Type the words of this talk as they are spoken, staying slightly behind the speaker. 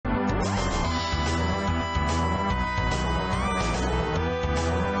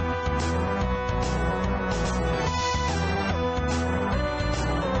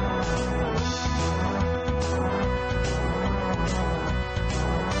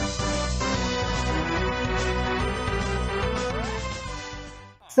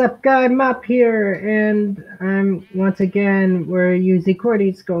Sup guy, Mop here, and once again we're using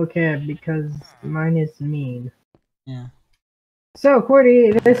Qwerty's skull cab because mine is mean. Yeah. So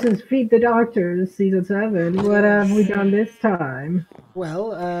Qwerty, this is Feed the Doctors season 7. What have we done this time? Well,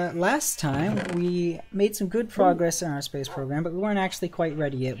 last time we made some good progress in our space program, but we weren't actually quite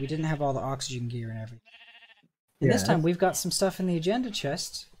ready yet. We didn't have all the oxygen gear and everything. And this time we've got some stuff in the agenda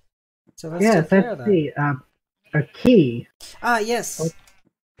chest. So let's take care of that. See. A key. Ah, yes.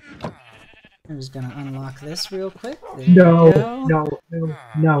 I'm just gonna unlock this real quick. No.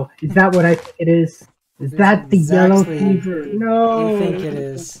 Is that what I think it is? Is that the yellow fever? No. You think it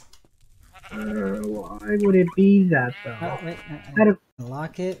is? Why would it be that though? Oh, wait,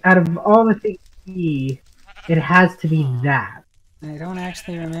 unlock it. Out of all the things, it has to be that. I don't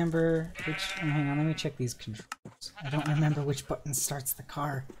actually remember which. Hang on, let me check these controls. I don't remember which button starts the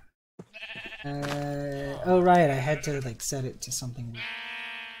car. Oh right, I had to like set it to something.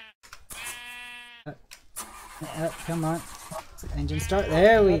 Come on, engine start.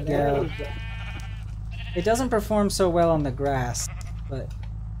 There we go. It doesn't perform so well on the grass, but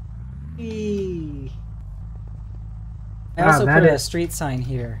I also put a street sign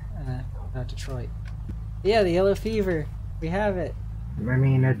here about Detroit. Yeah, the yellow fever. We have it. I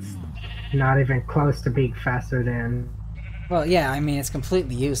mean, it's not even close to being faster than... Well, yeah, I mean, it's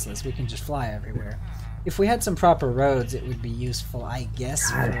completely useless. We can just fly everywhere. If we had some proper roads, it would be useful, I guess,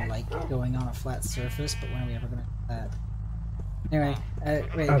 for, like, going on a flat surface, but when are we ever going to do that? Anyway,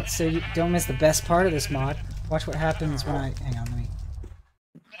 wait, so you don't miss the best part of this mod. Watch what happens when I... Hang on, let me...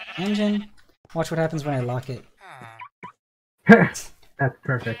 Engine. Watch what happens when I lock it. That's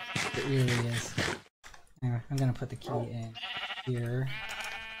perfect. It really is. Anyway, I'm gonna put the key in here.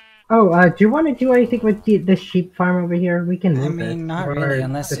 Oh, do you want to do anything with this sheep farm over here? We can move it. I mean, not really,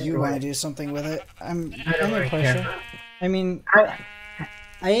 unless you want to do something with it. I'm impartial. I mean,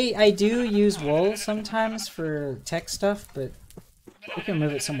 I do use wool sometimes for tech stuff, but you can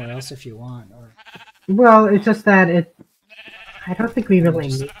move it somewhere else if you want. Or well, it's just that I don't think we really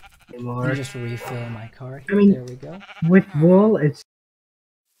need it anymore. Let me just refill my car here. I mean, there we go. With wool, it's...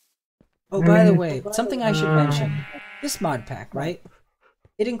 Oh, by the way, something I should mention. This mod pack, right?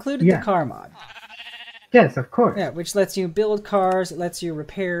 It included the car mod. Yes, of course. Yeah, which lets you build cars, it lets you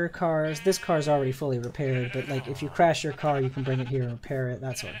repair cars. This car's already fully repaired, but like if you crash your car, you can bring it here and repair it,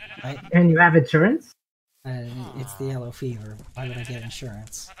 that sort of thing, right? And you have insurance? It's the yellow fever. Why would I get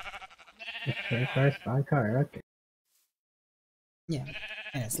insurance? Okay, first buy car, okay. Yeah,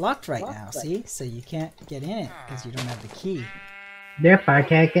 and it's locked right now, see? So you can't get in it, because you don't have the key. Yep, I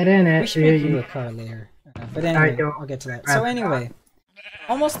can't get in it. We should make you a car later. But anyway, I'll get to that. So anyway,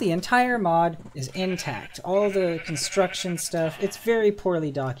 almost the entire mod is intact. All the construction stuff, it's very poorly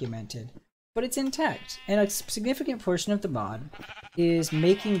documented. But it's intact. And a significant portion of the mod is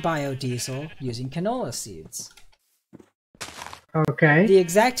making biodiesel using canola seeds. Okay. The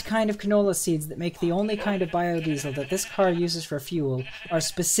exact kind of canola seeds that make the only kind of biodiesel that this car uses for fuel are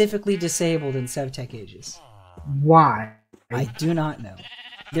specifically disabled in SevTech ages. Why? I do not know.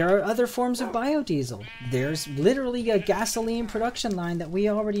 There are other forms of biodiesel. There's literally a gasoline production line that we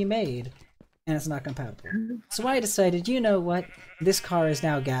already made, and it's not compatible. So I decided, you know what? This car is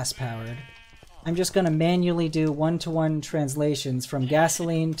now gas-powered. I'm just going to manually do one-to-one translations from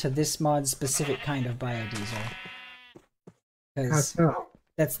gasoline to this mod's specific kind of biodiesel. How so?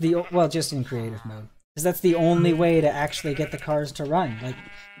 That's the... well, just in creative mode. Because that's the only way to actually get the cars to run. Like,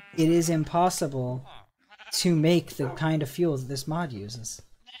 it is impossible to make the kind of fuel that this mod uses.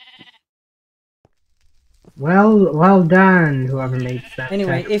 Well done, whoever made that.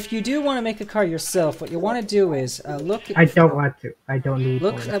 Anyway, if you do want to make a car yourself, what you want to do is look at... I don't want to. I don't need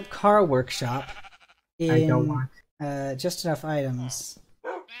Look up Car Workshop in I don't want. Just Enough Items.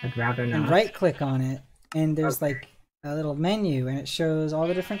 I'd rather not. And right-click on it, and there's like a little menu, and it shows all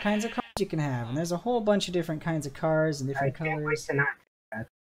the different kinds of cars you can have. And there's a whole bunch of different kinds of cars and different colors.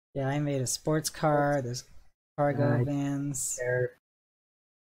 Yeah, I made a sports car. There's cargo vans.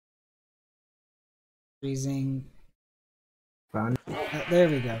 Freezing. Fun. There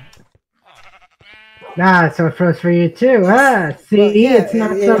we go. So it froze for you too, huh? See, well, yeah, it's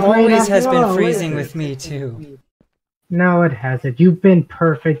not so it always has been freezing with me too. No, it hasn't. You've been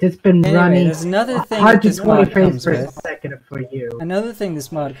perfect. It's been running. There's another thing that this mod comes with. For you. Another thing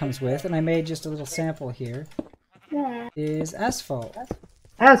this mod comes with, and I made just a little sample here, is asphalt.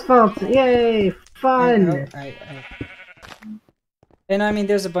 Asphalt! Yay! Fun! And I mean,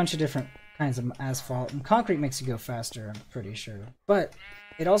 there's a bunch of different kinds of asphalt, and concrete makes you go faster, I'm pretty sure. But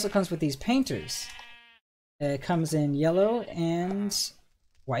it also comes with these painters. It comes in yellow and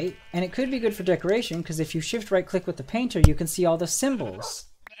white, and it could be good for decoration, because if you shift right click with the painter, you can see all the symbols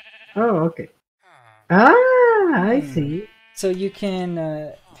Oh, okay. Ah, I see. So you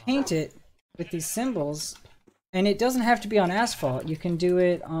can paint it with these symbols, and it doesn't have to be on asphalt. You can do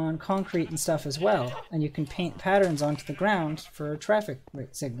it on concrete and stuff as well, and you can paint patterns onto the ground for traffic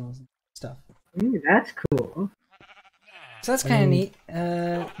signals and stuff. That's cool. So that's kind of neat.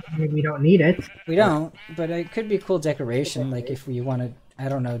 We don't need it. We don't, but it could be a cool decoration, like if we want to, I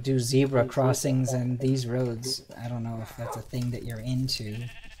don't know, do zebra crossings and these roads. I don't know if that's a thing that you're into.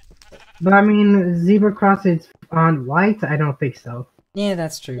 But I mean, zebra crossings on white? I don't think so. Yeah,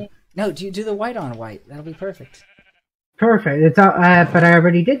 that's true. No, do the white on white. That'll be perfect. Perfect. It's all, but I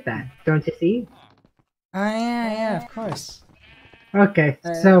already did that. Don't you see? Oh, yeah, of course. Okay,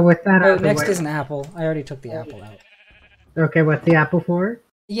 so with that out of the next way- is an apple. I already took the apple out. Okay, what's the apple for?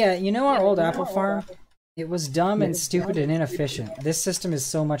 Yeah, you know our old apple farm? It was dumb and stupid and inefficient. This system is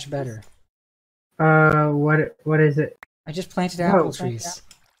so much better. What is it? I just planted apple trees.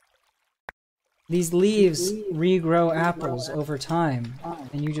 These leaves regrow apples over time,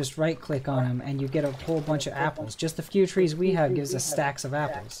 and you just right-click on them, and you get a whole bunch of apples. Just the few trees we have gives us stacks of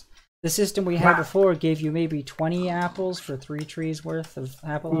apples. The system we had before gave you maybe 20 apples for 3 trees worth of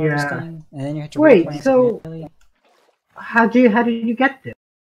apple harvesting, and then you had to replant it manually. How did you get this?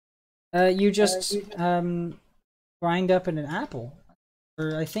 You just grind up in an apple,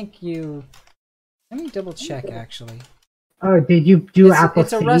 or I think you. Let me double check actually. Oh, did you do apple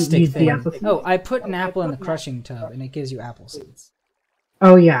seeds? It's a rustic thing. Oh, I put an apple in the crushing tub, and it gives you apple seeds.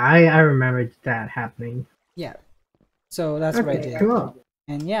 Oh yeah, I remembered that happening. Yeah, so that's what I did. Cool.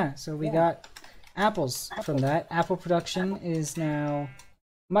 And yeah, so we got apples from that. Apple production is now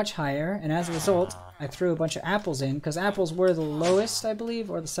much higher, and as a result, I threw a bunch of apples in, because apples were the lowest, I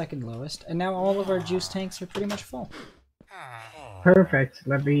believe, or the second lowest, and now all of our juice tanks are pretty much full. Perfect.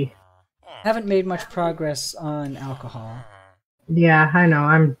 Let me... Haven't made much progress on alcohol. Yeah, I know,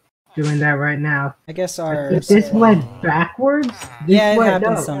 I'm doing that right now. I guess our... If this went backwards? Yeah, it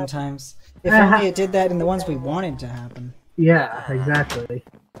happens sometimes. If only it did that in the ones we wanted to happen. Yeah, exactly.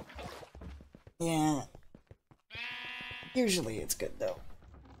 Yeah. Usually it's good, though.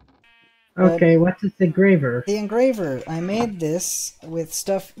 Okay, what's this engraver? The engraver. I made this with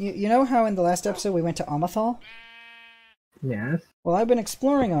stuff... You know how in the last episode we went to Amathal? Yes. Well, I've been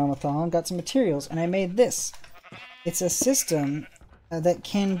exploring Amathal and got some materials, and I made this. It's a system that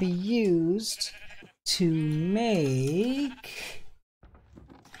can be used to make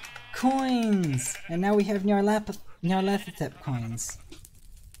coins. And now we have Nyarlathotep coins.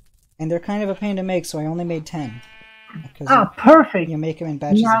 And they're kind of a pain to make, so I only made 10. Oh, perfect! You make them in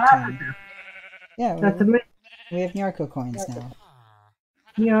batches of 10. Yeah, that's amazing. We have Nyarko coins now.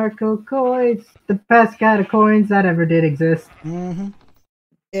 Nyarko coins! The best kind of coins that ever did exist. Mm-hmm.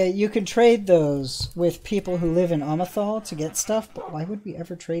 You could trade those with people who live in Amathal to get stuff, but why would we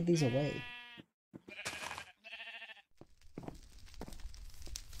ever trade these away?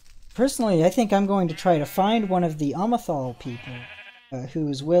 Personally, I think I'm going to try to find one of the Amathal people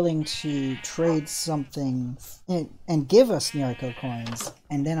who's willing to trade something and give us Nyarko coins,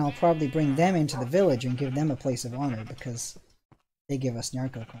 and then I'll probably bring them into the village and give them a place of honor because they give us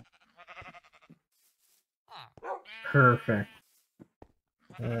Nyarko coins. Perfect.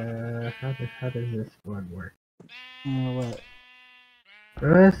 How does this one work? What?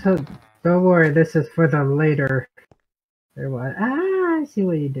 Don't worry, this is for the later. What? I see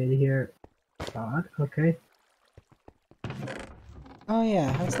what you did here. Odd. Okay. Oh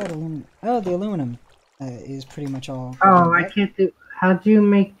yeah, how's that aluminum? Oh, the aluminum is pretty much all. Oh, I can't do. How do you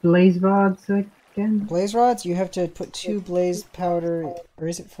make blaze rods again? Blaze rods? You have to put 2 blaze powder, or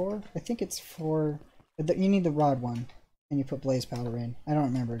is it 4? I think it's 4. You need the rod one, and you put blaze powder in. I don't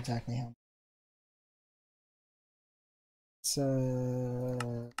remember exactly how. It's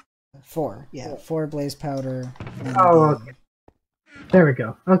 4. Yeah, 4 blaze powder. Oh, okay. There we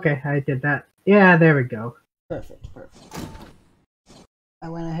go. Okay, I did that. Yeah, there we go. Perfect. I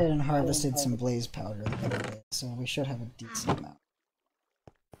went ahead and harvested some blaze powder the other day, so we should have a decent amount.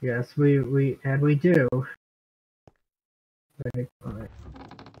 Yes, we do.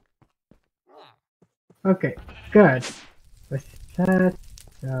 Okay, good. With that,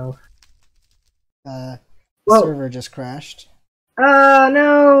 so... server just crashed.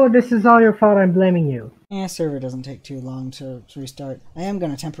 No! This is all your fault, I'm blaming you. Server doesn't take too long to restart. I am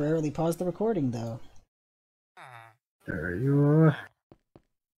going to temporarily pause the recording, though. There you are.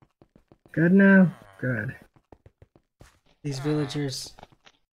 Good now? Good. These villagers,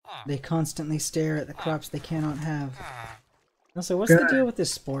 they constantly stare at the crops they cannot have. Also, what's the deal with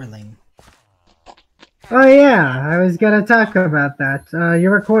this sporling? Oh yeah, I was gonna talk about that.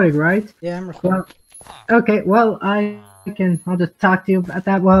 You're recording, right? Yeah, I'm recording. Well, okay, well, I I'll just talk to you about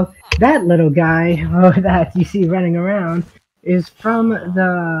that. Well, that little guy that you see running around is from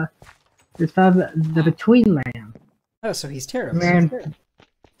the Between Land. Oh, so he's terrible. And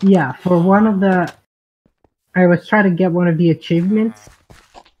yeah, for one of the, I was trying to get one of the achievements,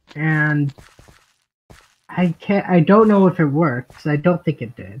 and I don't know if it works. I don't think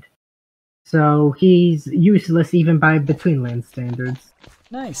it did. So he's useless even by Between Land standards.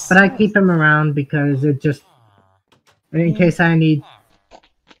 Nice. But I keep him around because it just, in case I need.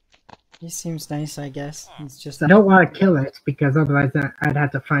 He seems nice, I guess. He's just. I don't want to kill it because otherwise I'd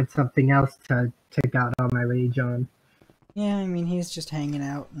have to find something else to take out all my rage on. Yeah, I mean, he's just hanging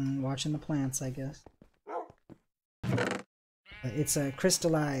out and watching the plants, I guess. It's a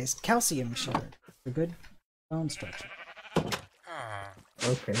crystallized calcium shard for good bone structure.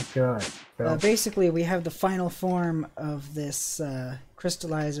 Okay, good. So, basically, we have the final form of this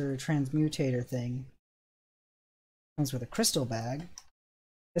crystallizer transmutator thing. Comes with a crystal bag.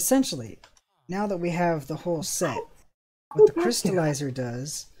 Essentially, now that we have the whole set, what the crystallizer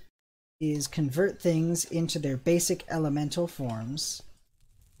does is convert things into their basic elemental forms.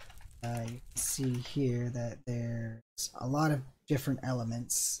 You can see here that there's a lot of different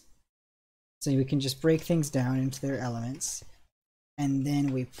elements. So we can just break things down into their elements. And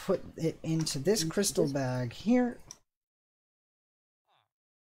then we put it into this crystal bag here.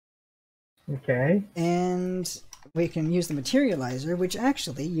 Okay. And we can use the materializer, which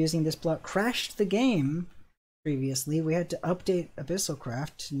actually, using this block, crashed the game previously. We had to update Abyssal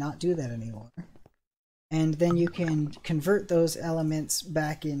Craft to not do that anymore. And then you can convert those elements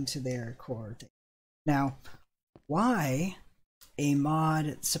back into their core thing. Now, why a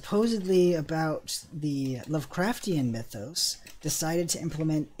mod supposedly about the Lovecraftian mythos decided to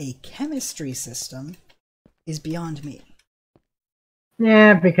implement a chemistry system is beyond me.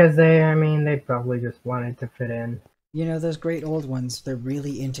 Yeah, because they probably just wanted to fit in. You know, those great old ones, they're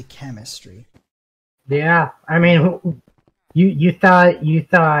really into chemistry. Yeah, I mean, you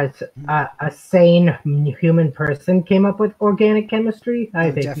thought a sane human person came up with organic chemistry? I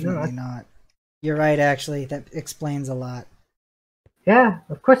think definitely not. You're right, actually. That explains a lot. Yeah,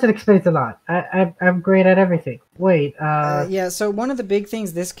 of course it explains a lot. I'm great at everything. Wait, yeah, so one of the big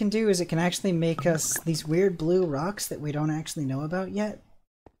things this can do is it can actually make us these weird blue rocks that we don't actually know about yet.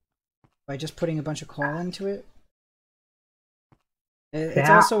 By just putting a bunch of coal into it. It's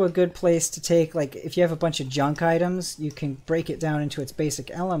also a good place to take, like, if you have a bunch of junk items, you can break it down into its basic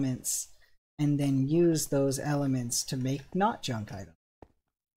elements, and then use those elements to make not junk items.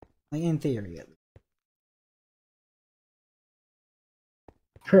 Like, in theory, at least.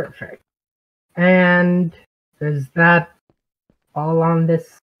 Perfect. And is that all on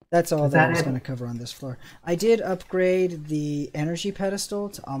this? That's all that I was going to cover on this floor. I did upgrade the energy pedestal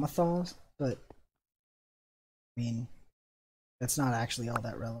to Amathal, but I mean, that's not actually all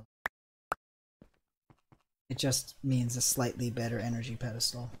that relevant. It just means a slightly better energy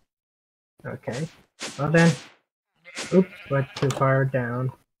pedestal. Okay. Well then. Oops, went too far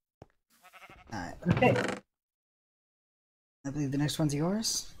down. Alright. Okay. I believe the next one's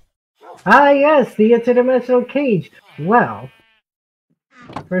yours? Ah yes, the interdimensional cage. Well,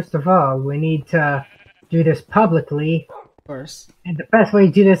 first of all, we need to do this publicly. Of course. And the best way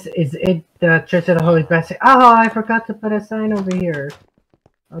to do this is in the Church of the Holy Blessing. Oh, I forgot to put a sign over here.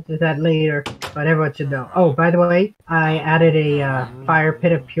 I'll do that later, but everyone should know. Oh, by the way, I added a fire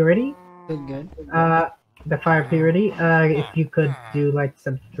pit of purity. Good. The fire purity. If you could do like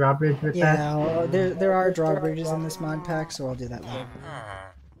some drawbridge with that. Yeah, there are drawbridges in this mod pack, so I'll do that later.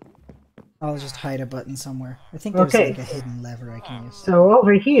 I'll just hide a button somewhere. I think there's like a hidden lever I can use. So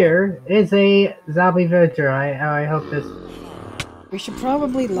over here is a zombie villager. I hope this. We should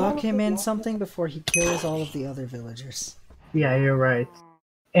probably lock him in something before he kills all of the other villagers. Yeah, you're right.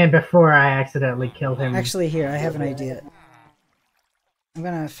 And before I accidentally kill him. Actually, here, I have an idea. I'm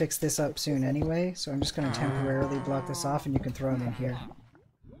gonna fix this up soon anyway, so I'm just gonna temporarily block this off and you can throw him in here.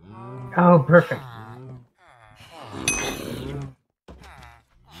 Oh, perfect.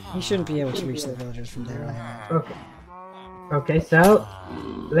 He shouldn't be able to reach the villagers from there. Okay. Okay, so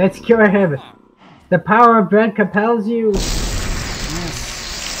let's cure him. The power of bread compels you.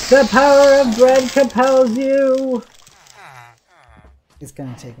 Yes. The power of bread compels you. It's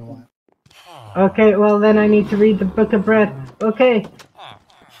gonna take a while. Okay, well then I need to read the Book of Bread. Okay.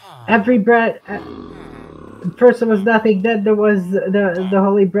 Every bread. First there was nothing. Then there was the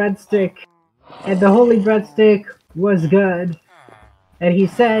holy breadstick, and the holy breadstick was good. And he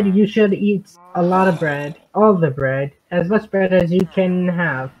said you should eat a lot of bread, all the bread, as much bread as you can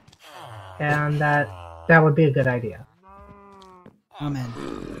have, and that would be a good idea. Amen.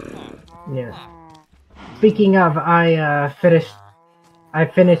 Yeah. speaking of, I finished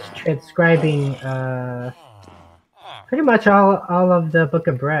transcribing pretty much all of the Book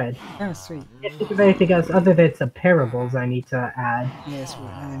of Bread. Oh, sweet. Can't think of anything else other than some parables I need to add. Yes,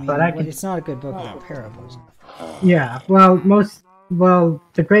 I mean, But I can, it's not a good book without parables. yeah,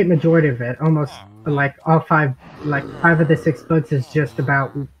 the great majority of it, almost like five of the 6 books is just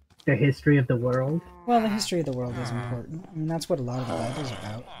about the history of the world. Well, the history of the world is important. I mean, that's what a lot of the Bible's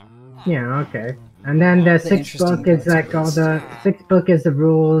about. Yeah, okay. And then the 6th book is like all the 6th book is the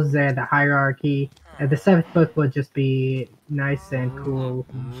rules and the hierarchy. And the 7th book will just be nice and cool.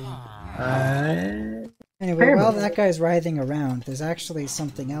 Anyway, while that guy's writhing around, there's actually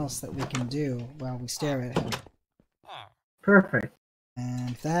something else that we can do while we stare at him. Perfect.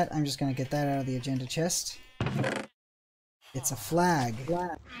 And that, I'm just gonna get that out of the agenda chest. It's a flag.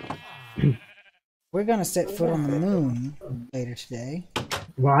 We're gonna set foot on the moon later today.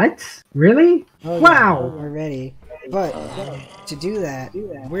 What? Really? Oh, wow! Yeah, we're ready. But to do that,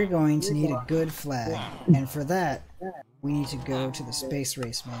 we're going to need a good flag. And for that, we need to go to the space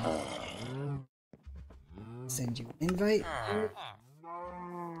race menu. Send you an invite.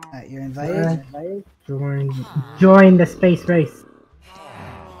 You're invited. Join the space race.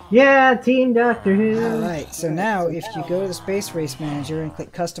 Yeah, Team Doctor Who. Alright, so now if you go to the Space Race Manager and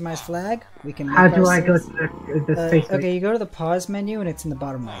click Customize Flag, we can make How do I go to the space race? Okay, you go to the pause menu and it's in the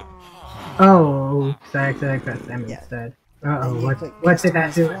bottom right. Oh, sorry, I pressed M instead. Uh-oh, what did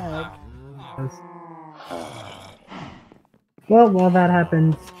that do? Well, while that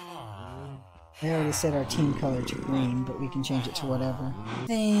happens... I already set our team color to green, but we can change it to whatever. I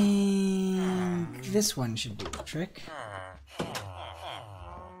think this one should do the trick.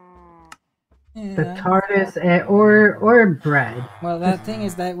 Yeah. The TARDIS or bread. Well, that thing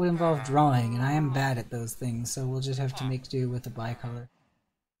is that would involve drawing, and I am bad at those things, so we'll just have to make do with the bicolor.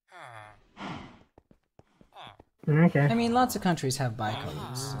 Okay. I mean, lots of countries have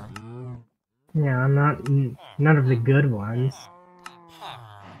bicolors. So. Yeah, I'm not none of the good ones.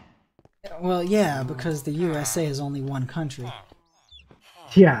 Well, yeah, because the USA is only one country.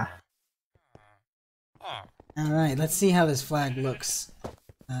 Yeah. Alright, let's see how this flag looks.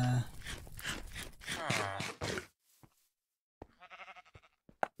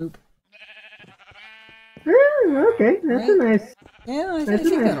 Oop. Okay, that's a nice... Yeah, I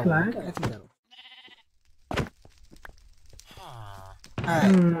think that'll work. I think that'll work.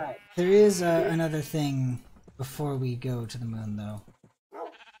 Alright, there is another thing before we go to the moon, though.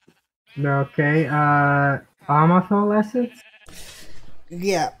 Okay, Amathol lessons?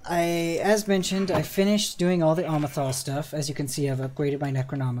 Yeah, as mentioned, I finished doing all the Amathol stuff. As you can see, I've upgraded my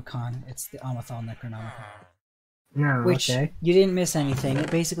Necronomicon. It's the Amathol Necronomicon. No, Which, okay. you didn't miss anything. It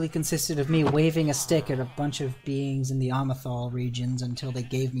basically consisted of me waving a stick at a bunch of beings in the Amathol regions until they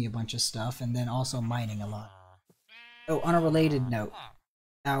gave me a bunch of stuff, and then also mining a lot. Oh, on a related note,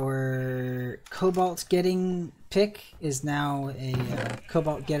 our Cobalt Getting pick is now a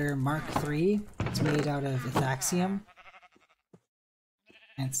Cobalt Getter Mark III. It's made out of Ithaxium.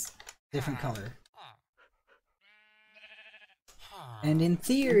 And it's a different color. And in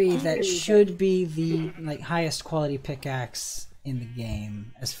theory, that should be the highest quality pickaxe in the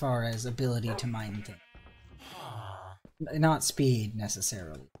game as far as ability to mine things. Not speed,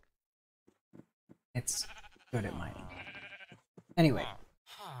 necessarily. It's good at mining. Anyway,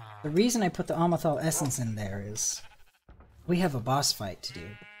 the reason I put the Amathol Essence in there is we have a boss fight to do.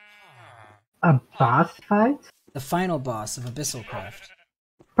 A boss fight? The final boss of Abyssal Craft.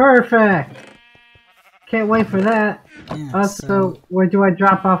 Perfect! Can't wait for that. Yeah, also, where do I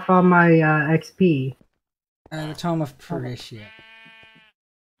drop off all my XP? The Tome of Peritia.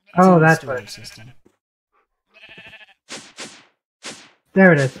 Oh, that's what. System.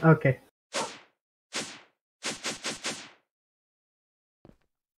 There it is. Okay.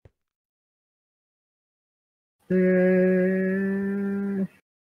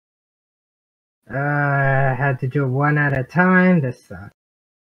 I had to do it one at a time. This sucks.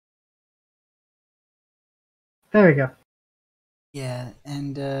 There we go. Yeah,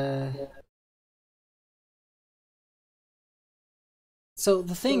 and so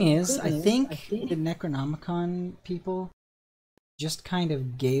the thing is, I think the Necronomicon people just kind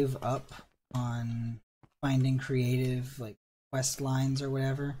of gave up on finding creative quest lines or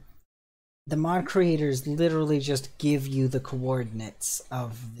whatever. The mod creators literally just give you the coordinates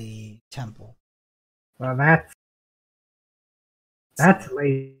of the temple. Well, that's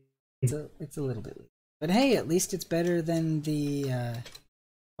late. It's a little bit late. But hey, at least it's better than the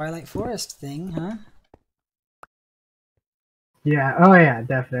Twilight Forest thing, huh? Yeah, oh yeah,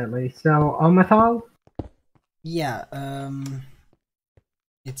 definitely. So, Amathol? Yeah,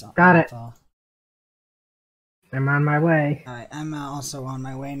 it's Got it. Amathol. I'm on my way. Alright, I'm also on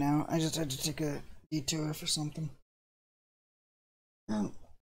my way now. I just had to take a detour for something. Oh.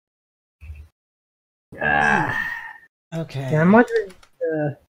 Okay. Yeah, I'm wondering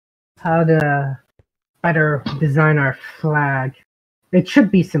how to better design our flag. It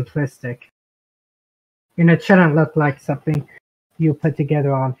should be simplistic. And it shouldn't look like something you put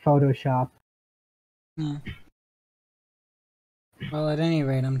together on Photoshop. Yeah. Well, at any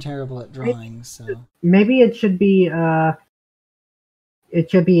rate, I'm terrible at drawing, so... Maybe it should be a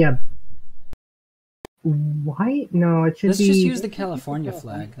white? No, it should Let's be... just use the California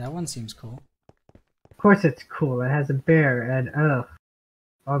flag. That one seems cool. Of course it's cool. It has a bear and,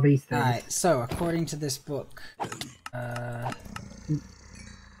 all these things. Alright, so, according to this book,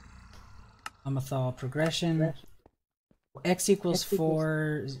 Amethol progression, x equals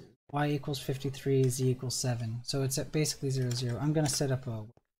 4, y equals 53, z equals 7. So it's at basically 0, 0. I'm gonna set up a...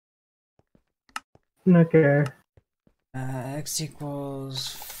 Okay. X equals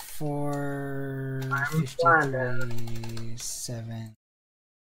 4, 53, 7.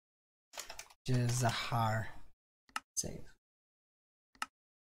 Jazahar. Save.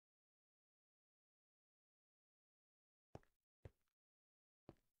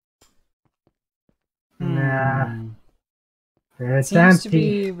 Nah. It's Seems empty. to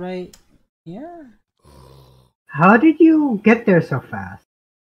be right here. How did you get there so fast?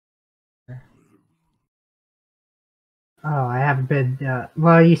 Oh, I haven't been,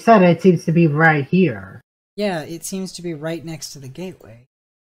 well, you said it seems to be right here. Yeah, it seems to be right next to the gateway.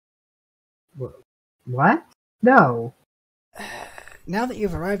 What? No. Now that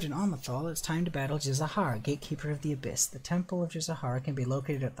you've arrived in Amethol, it's time to battle Jizahar, Gatekeeper of the Abyss. The Temple of Jizahar can be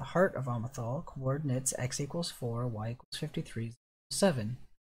located at the heart of Amethol. Coordinates x equals 4, y equals 53, 7.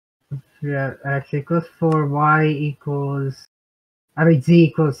 Yeah, x equals 4, y equals... z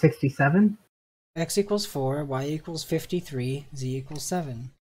equals 67? X equals 4, y equals 53, z equals 7.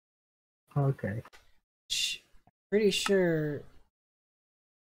 Okay. Pretty sure...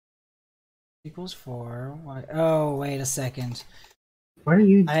 equals 4, y... Oh, wait a second. What are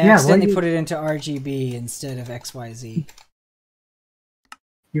you... I accidentally put it into RGB instead of XYZ.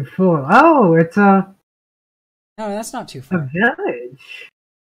 You fool. Oh, it's a... No, that's not too far. A village.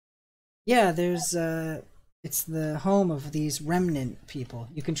 Yeah, there's, it's the home of these remnant people.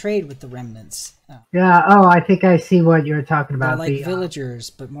 You can trade with the remnants. Oh. Yeah, oh, I think I see what you're talking about. They're like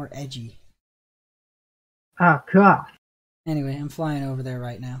villagers, but more edgy. Oh, cool. Anyway, I'm flying over there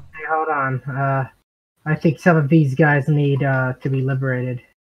right now. Hey, hold on. I think some of these guys need, to be liberated.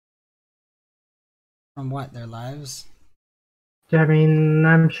 From what, their lives? I mean,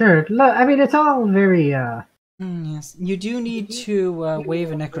 I'm sure. Look, I mean, it's all very, yes. You do need to,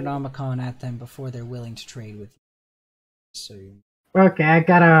 wave a Necronomicon at them before they're willing to trade with you. So you... Okay, I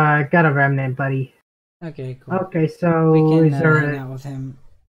got a remnant, buddy. Okay, cool. Okay, so we can is there hang out with him.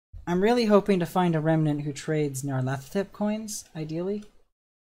 I'm really hoping to find a remnant who trades Nyarlathotep coins, ideally.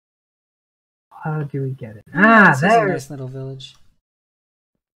 How do we get it? This is a there. nice little village.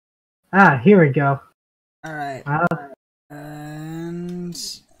 Here we go. Alright. And...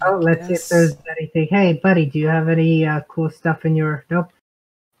 let's see if there's anything. Hey, buddy, do you have any cool stuff in your... Nope.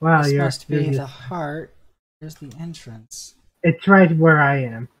 Wow, this you're... must be the heart. There's the entrance. It's right where I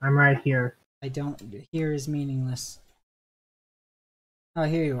am. I'm right here. I don't... Here is meaningless. Oh,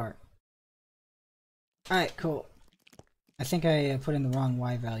 here you are. Alright, cool. I think I put in the wrong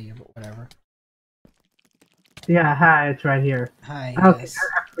Y value, but whatever. Yeah, hi, it's right here. Hi, okay, yes.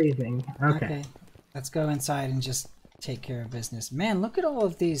 I'm freezing. Okay. Let's go inside and just take care of business. Man, look at all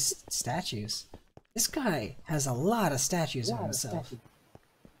of these statues. This guy has a lot of statues of himself.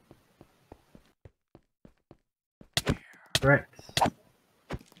 Bricks.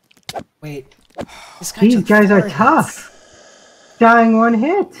 Wait. This guy These guys are tough. Dying one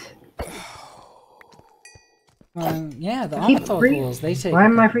hit. Yeah, the Amethol ghouls, they take... Why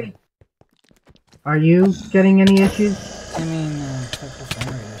am I free? Are you getting any issues? I mean,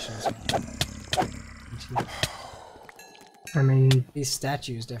 frame rate issues. I mean... These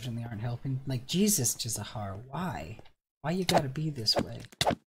statues definitely aren't helping. Like, Jesus, Jizahar, why? Why you gotta be this way?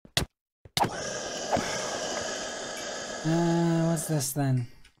 What's this then?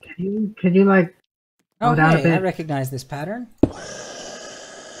 Could you like... Oh, down a hey, bit? I recognize this pattern.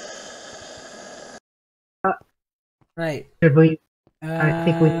 Right. Should we... I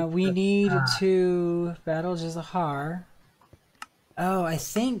think we need to battle Jizahar. Oh, I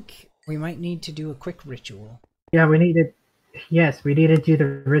think we might need to do a quick ritual. Yeah, we need to... Yes, we need to do the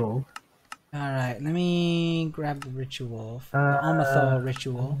ritual. Alright, let me grab the ritual. The Amethol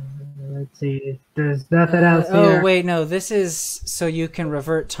ritual. Let's see. There's nothing else here. Oh, wait, no. This is so you can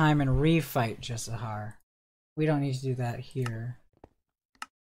revert time and refight Jizahar. We don't need to do that here.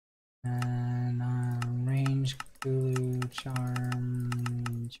 And range, Cthulhu,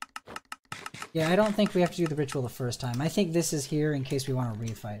 charm. Yeah, I don't think we have to do the ritual the first time. I think this is here in case we want to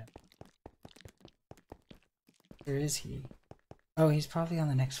refight him. Where is he? Oh, he's probably on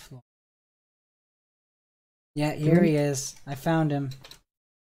the next floor. Yeah, here he is. I found him.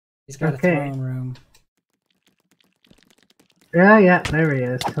 He's got a throne room. Yeah, there he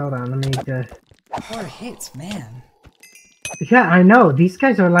is. Hold on, let me just... 4 hits, man. Yeah, I know. These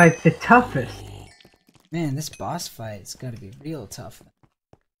guys are like the toughest. Man, this boss fight's gotta be real tough.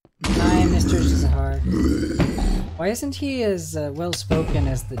 Hi, Mr. Zahar. Why isn't he as well-spoken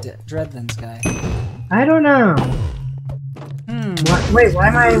as the Dreadlands guy? I don't know. Wait,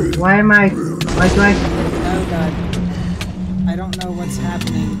 why do I... Oh god. I don't know what's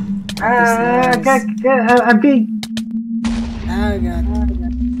happening. I'm being... Oh god.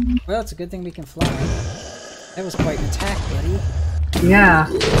 Well, it's a good thing we can fly. That was quite an attack, buddy. Yeah.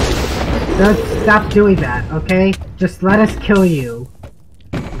 Don't stop doing that, okay? Just let us kill you.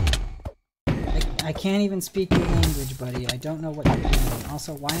 I can't even speak your language, buddy. I don't know what you're doing.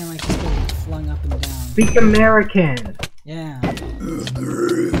 Also, why am I just getting flung up and down? Speak American. Yeah. You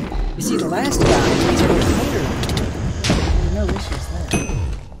see, the last guy, he's a fighter. No issues there.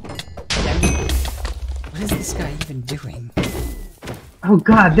 What is this guy even doing? Oh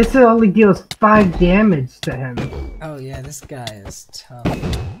god, this only deals 5 damage to him. Oh yeah, this guy is tough.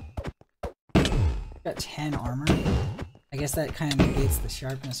 Got 10 armor. I guess that kind of negates the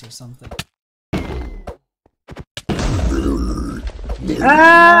sharpness or something.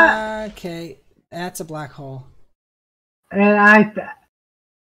 Ah! Okay, that's a black hole. And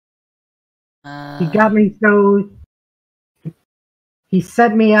he got me so... He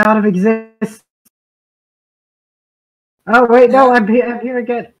set me out of existence. Oh wait, no, I'm here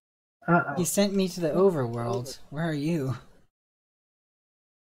again. He sent me to the overworld. Where are you?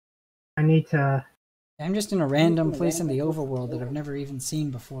 I need to... I'm just in a random place in the overworld that I've never even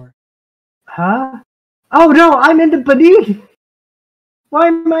seen before. Huh? Oh no, I'm in the beneath! Why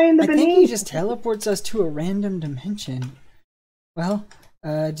am I in the beneath? I think he just teleports us to a random dimension. Well,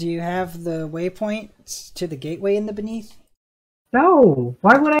 do you have the waypoint to the gateway in the beneath? No!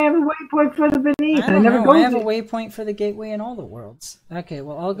 Why would I have a waypoint for the beneath? I never go I have a waypoint for the gateway in all the worlds. Okay,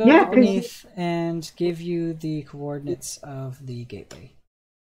 well I'll go to the beneath and give you the coordinates of the gateway.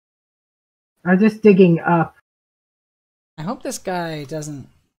 I'm just digging up. I hope this guy doesn't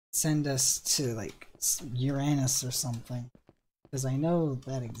send us to, like, Uranus or something. Because I know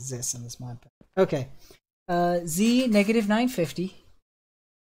that exists in this mod pack. Okay. Z negative 950.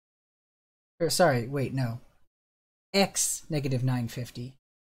 Or, sorry, wait, no. X negative 950.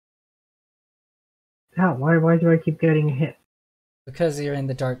 How? Why do I keep getting hit? Because you're in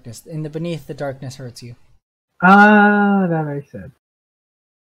the darkness. In the beneath, the darkness hurts you. Ah, that makes sense.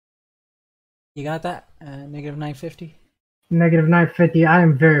 You got that? Negative 950? Negative 950. I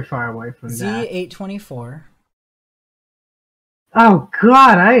am very far away from that. Z824. Oh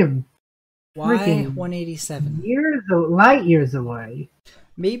god, I am Y187. Light years away.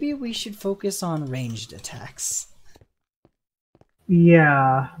 Maybe we should focus on ranged attacks.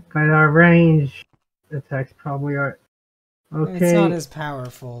 Yeah, but our range attacks probably are... Okay. It's not as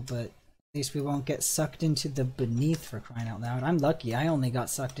powerful, but at least we won't get sucked into the beneath, for crying out loud. I'm lucky, I only got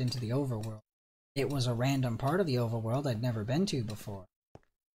sucked into the overworld. It was a random part of the overworld I'd never been to before.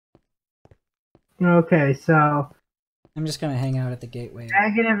 Okay, so... I'm just gonna hang out at the gateway.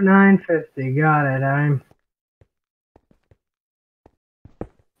 Negative 950, got it.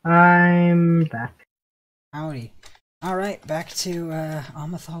 I'm back. Howdy. Alright, back to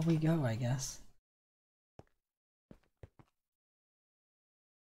Amathal we go, I guess.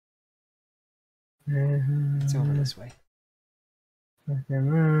 It's over this way.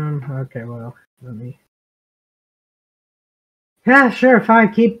 Okay, well, let me... Yeah, sure,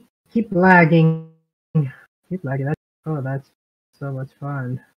 fine, keep lagging. Keep lagging. That's so much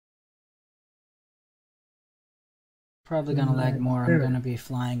fun. Probably gonna lag more. I'm gonna be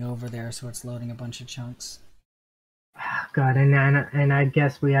flying over there, so it's loading a bunch of chunks. God, and I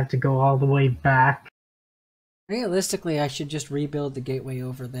guess we have to go all the way back. Realistically, I should just rebuild the gateway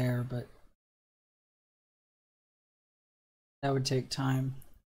over there, but that would take time.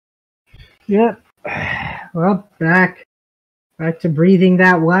 Yep. Well, back to breathing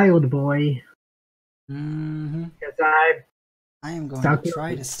that wild boy. Mm-hmm. Because I am going to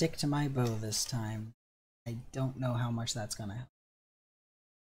try to stick to my bow this time. I don't know how much that's gonna help.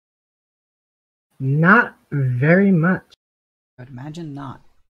 Not very much. I would imagine not.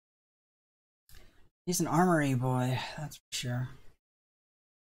 He's an armory boy, that's for sure.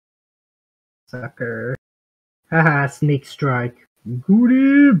 Sucker. Haha, sneak strike. Good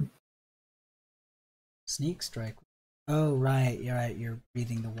him. Sneak strike. Oh, right. You're right. You're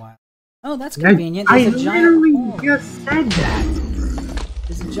breathing the wild. Oh, that's I convenient. There's a giant literally hole. just said that.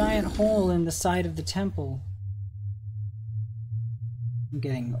 There's a giant hole in the side of the temple. I'm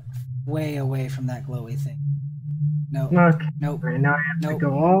getting way away from that glowy thing. No. Look. Nope. Right now I have Nope. to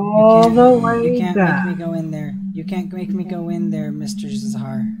go all the way You can't back. make me go in there. You can't make me go in there, Mr.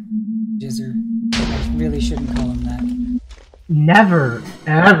 Jizzer. I really shouldn't call him that. Never,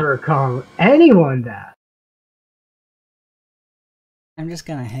 ever call anyone that. I'm just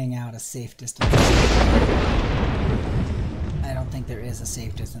gonna hang out a safe distance. I don't think there is a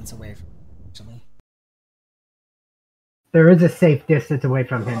safe distance away from him, actually. There is a safe distance away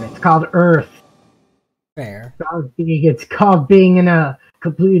from him. It's called Earth. Fair. It's called being in a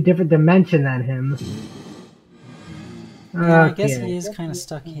completely different dimension than him. Yeah, I guess he is kind of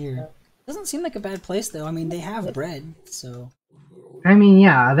stuck here. Doesn't seem like a bad place, though. I mean, they have bread, so... I mean,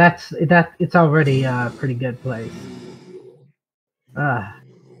 yeah, it's already a pretty good place.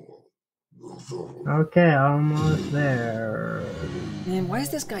 Okay, almost there. Man, why is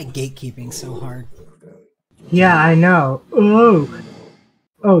this guy gatekeeping so hard? Yeah, I know.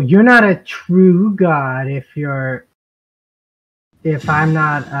 Oh, you're not a true god if I'm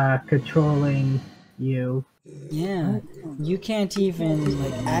not controlling you. Yeah, you can't even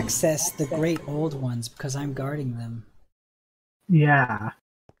like access the great old ones because I'm guarding them. Yeah.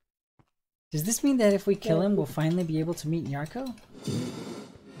 Does this mean that if we kill him, we'll finally be able to meet Yarko?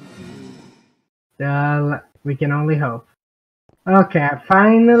 We can only hope. Okay, I'm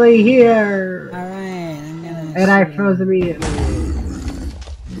finally here! Alright, I'm gonna And I shoot froze him. immediately.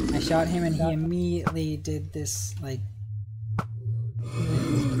 I shot him and he immediately did this, like...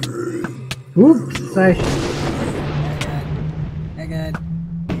 Oops, Oh god.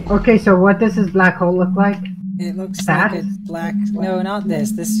 Okay, so what does this black hole look like? It looks That? like a black... No, not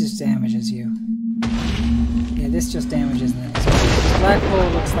this. This just damages you. Yeah, this just damages them. So this black hole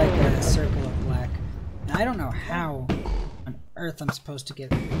looks like a circle of black. And I don't know how on earth I'm supposed to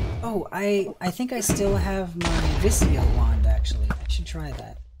get... Oh, I think I still have my Visio wand, actually. I should try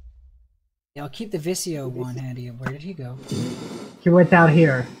that. Yeah, I'll keep the Visio wand handy. Where did he go? He went out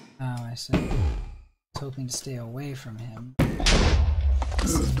here. Oh, I see. I was hoping to stay away from him.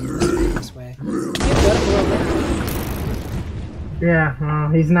 This way. Yeah, well,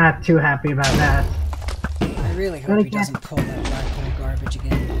 he's not too happy about that. I really hope he doesn't pull that black hole garbage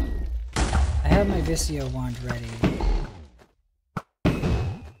again. I have my Visio wand ready.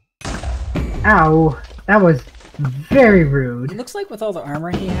 Ow, that was very rude. It looks like with all the armor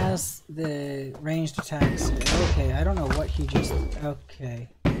he has, the ranged attacks... Okay, I don't know what he just... Okay.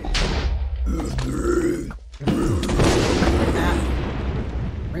 Ah.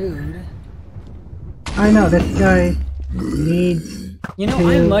 Rude. I know, this guy needs You know,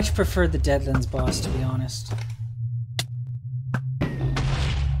 I much prefer the Deadlands boss, to be honest.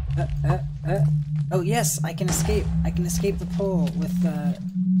 Oh yes, I can escape. I can escape the pole with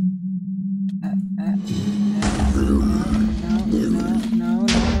No.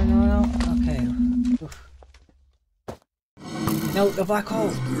 Okay. Oof. No, the black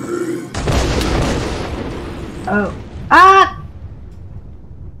hole. Oh. Ah!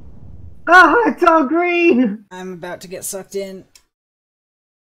 Oh, it's all green! I'm about to get sucked in.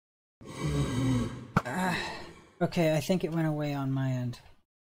 Okay, I think it went away on my end.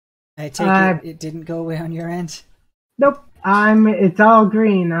 I take it didn't go away on your end? Nope. It's all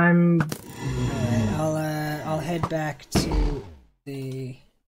green. Alright, I'll head back to the...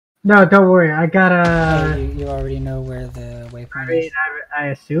 No, don't worry. I gotta... Oh, you already know where the waypoint is? I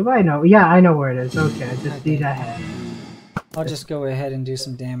assume I know. Yeah, I know where it is. Okay, I just need a head. I'll just go ahead and do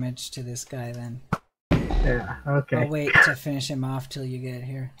some damage to this guy then. Yeah, okay. I'll wait to finish him off till you get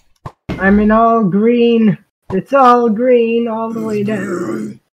here. I'm in all green. It's all green all the way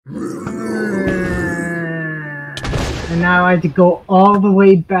down. And now I have to go all the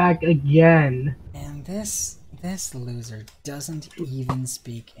way back again. And this loser doesn't even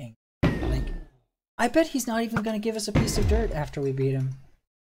speak English. Like, I bet he's not even gonna give us a piece of dirt after we beat him.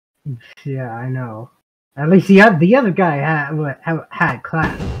 Yeah, I know. At least the other guy had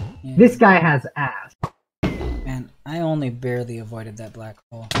class. Yeah. This guy has ass. Man, I only barely avoided that black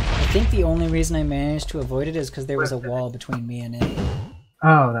hole. I think the only reason I managed to avoid it is because there was a wall between me and it.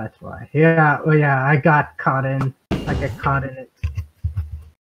 Oh, that's why. Yeah, well, yeah, I got caught in. I got caught in it.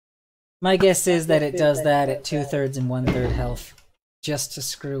 My guess is that it does that at 2/3 and 1/3 health. Just to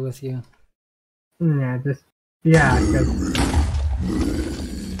screw with you. Yeah,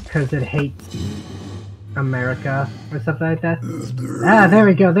 because it hates. America or something like that. Ah, there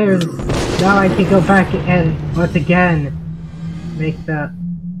we go. There's now I can go back and once again make the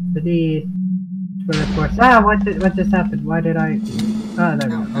of course. Ah, what just happened? Why did I? Ah, there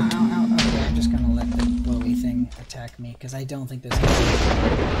we go. Okay. Okay, I'm just gonna let the glowy thing attack me because I don't think there's.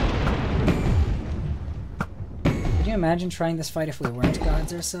 Could you imagine trying this fight if we weren't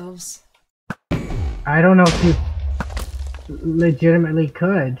gods ourselves? I don't know if you legitimately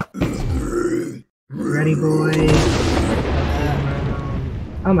could. Ready, boy.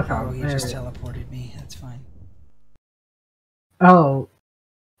 Oh, you just teleported me. That's fine. Oh,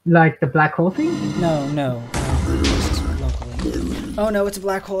 like the black hole thing? No. Just locally. Oh no, it's a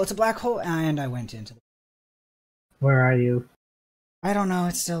black hole. It's a black hole, and I went into. Where are you? I don't know.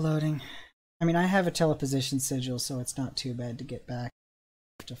 It's still loading. I mean, I have a teleposition sigil, so it's not too bad to get back.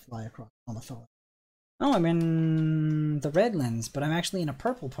 I have to fly across Abyssal. Oh, I'm in the Redlands, but I'm actually in a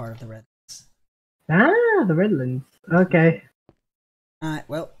purple part of the Redlands. Ah, the Redlands. Okay. Alright,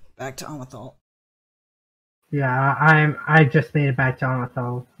 well, back to Abyssal. Yeah, I just made it back to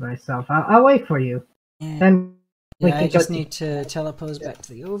Abyssal myself. I'll wait for you. Yeah, Then we I can just need to telepose back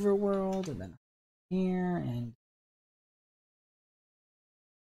to the overworld, and then here, and...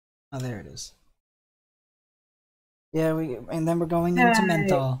 Oh, there it is. Yeah, and then we're going into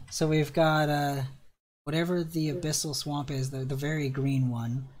Menthol. So we've got, whatever the Abyssal Swamp is, the very green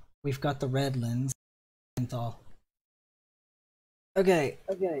one. We've got the Redlands. Menthol. Okay.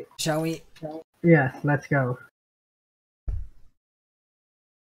 Shall we? Yes, let's go.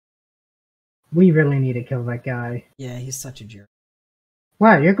 We really need to kill that guy. Yeah, he's such a jerk.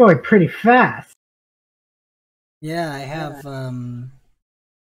 Wow, you're going pretty fast. Yeah, I have, the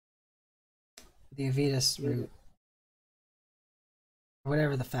Avitus route.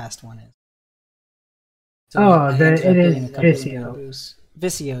 Whatever the fast one is. So it is Visio.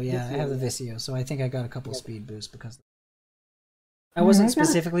 Visio, yeah, I have the Visio, so I think I got a couple speed boosts because I wasn't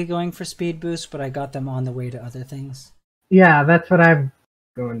specifically going for speed boosts, but I got them on the way to other things. Yeah, that's what I'm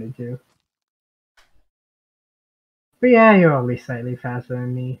going to do. But yeah, you're only slightly faster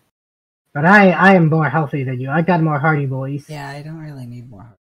than me. But I am more healthy than you. I got more hardy boys. Yeah, I don't really need more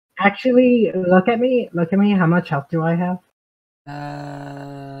heart. Actually, look at me. Look at me. How much health do I have?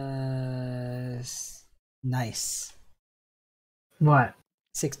 Nice. What?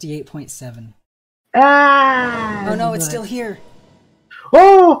 68.7. Ah! Oh no, it's still here.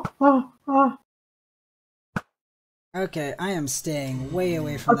 Oh! Okay, I am staying way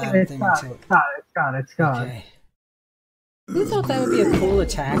away from that it's thing gone, until... It's gone. Okay. Who thought that would be a cool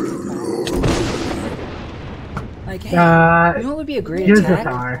attack? Like, hey, you know what would be a great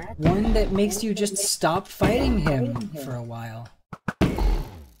attack? One that makes you just stop fighting him for a while.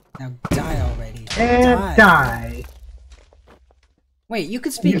 Now die already. And die. Wait, you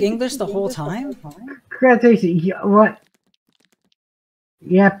could speak English the whole time? Congratulations. What?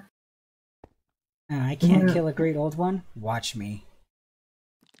 Yep. I can't kill a great old one? Watch me.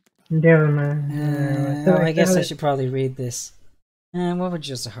 I guess I should probably read this. What would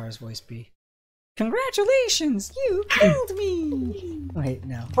Josahar's voice be? Congratulations! You killed me! Wait,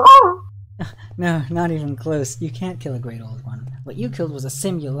 no. No, not even close. You can't kill a great old one. What you killed was a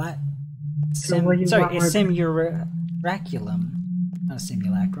simulacrum. Not a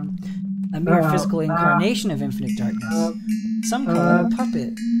simulacrum. A mere physical incarnation of infinite darkness. Some call it a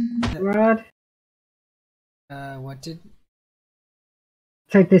puppet. Rod? What did...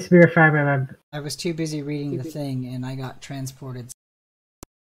 Take this spirit fragment. I was too busy reading the thing, and I got transported.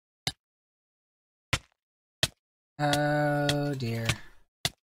 Oh dear.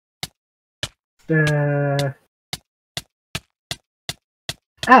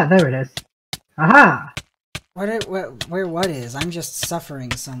 Ah, there it is. Aha! Where what is? I'm just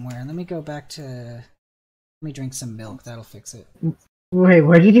suffering somewhere. Let me go back to... Let me drink some milk, that'll fix it. Wait,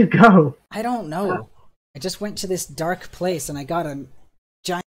 where did you go? I don't know. I just went to this dark place and I got a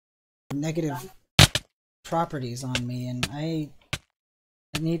giant negative properties on me, and I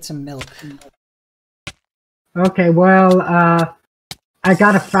need some milk. Okay, well, I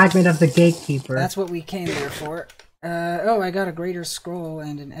got a fragment of the Gatekeeper. That's what we came there for. Oh, I got a greater scroll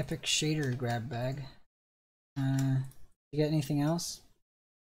and an epic shader grab bag. You get anything else?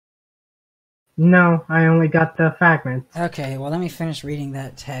 No, I only got the fragments. Okay, well let me finish reading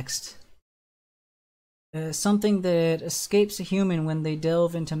that text. Something that escapes a human when they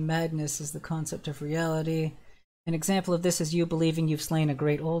delve into madness is the concept of reality. An example of this is you believing you've slain a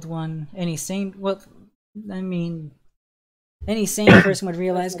great old one. Any sane... Well, I mean... Any sane person would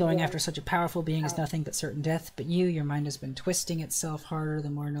realize going after such a powerful being is nothing but certain death, but your mind has been twisting itself harder the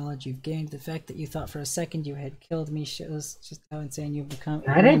more knowledge you've gained. The fact that you thought for a second you had killed me shows just how insane you've become.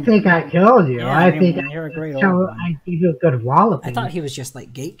 I didn't think I killed you. Yeah, I think you're a great old one. I gave you a good walloping. I thought he was just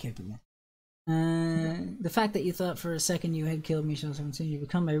like gatekeeping. The fact that you thought for a second you had killed me shows how insane you've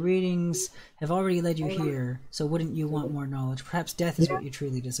become. My readings have already led you here, so wouldn't you want more knowledge? Perhaps death is what you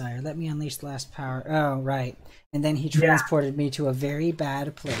truly desire. Let me unleash the last power. Oh, right. And then he transported me to a very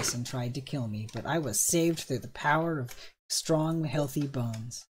bad place and tried to kill me, but I was saved through the power of strong, healthy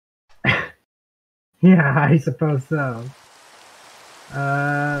bones. Yeah, I suppose so.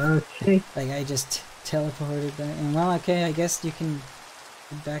 Okay. Like, I just teleported back. And, well, okay, I guess you can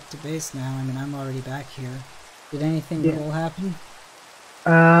get back to base now. I mean, I'm already back here. Did anything cool happen?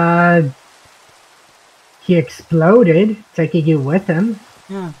 He exploded, taking you with him.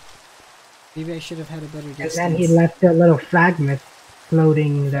 Yeah. Maybe I should have had a better distance. And then he left a little fragment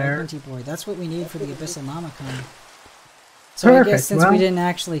floating there. Boy, that's what we need for the Abyssal Nomicon. So Perfect. I guess since we didn't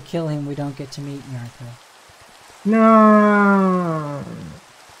actually kill him, we don't get to meet Yarko. No.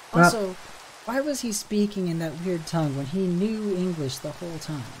 Also, why was he speaking in that weird tongue when he knew English the whole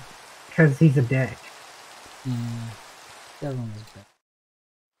time? Because he's a dick. Yeah, that one was bad.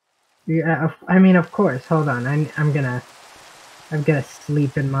 Yeah, I mean, of course. Hold on, I'm gonna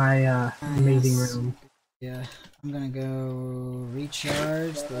sleep in my amazing room. Yeah, I'm gonna go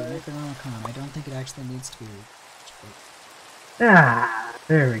recharge the Necronomicon. I don't think it actually needs to be recharged. Ah,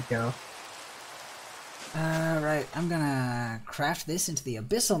 there we go. Right, I'm gonna craft this into the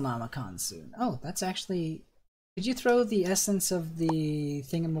Abyssal Nomicon soon. Oh, that's actually... Could you throw the essence of the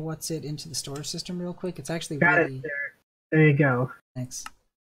thingamawhatsit into the storage system real quick? It's actually really... Got it there you go. Thanks.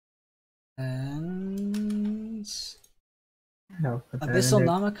 And... No, Abyssal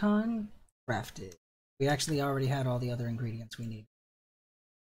Nomicon crafted. We actually already had all the other ingredients we need.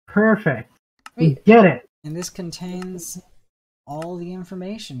 Perfect. Sweet. We get it. And this contains all the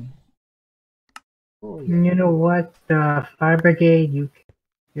information. Cool, yeah. You know what? The fire brigade. You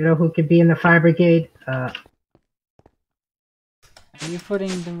know who could be in the fire brigade? Are you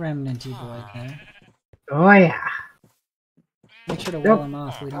putting the remnant-y boy there? Oh yeah. Make sure to wall him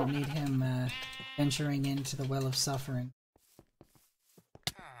off. We don't need him venturing into the well of suffering.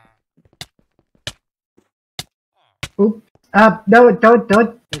 Oop. No,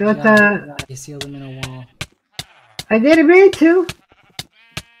 don't. You sealed him in a wall. I didn't mean to.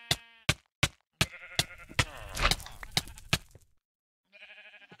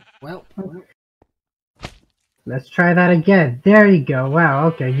 Well. Let's try that again. There you go. Wow,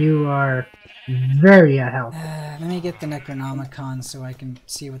 okay, you are very helpful. Let me get the Necronomicon so I can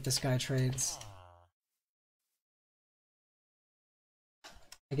see what this guy trades.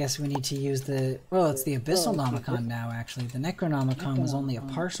 I guess we need to use the... Well, it's the Abyssal Nomicon now, actually. The Necronomicon was only a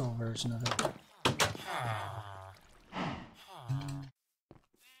partial version of it.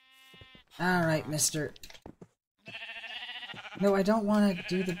 Alright, mister. No, I don't want to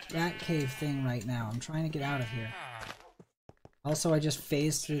do the Batcave thing right now. I'm trying to get out of here. Also, I just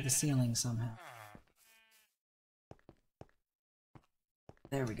phased through the ceiling somehow.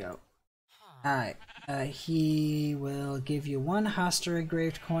 There we go. Alright. He will give you 1 Hoster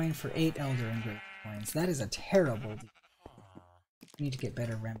engraved coin for 8 Elder engraved coins. That is a terrible deal. We need to get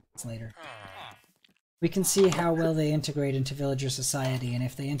better remnants later. We can see how well they integrate into villager society, and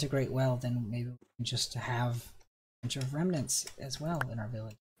if they integrate well, then maybe we can just have a bunch of remnants as well in our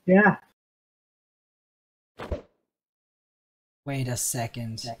village. Yeah. Wait a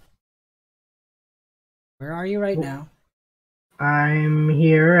second. Where are you right now? I'm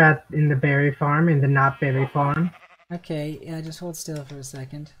here in the berry farm, in the not berry farm. Okay, yeah, just hold still for a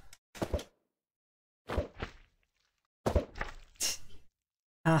second.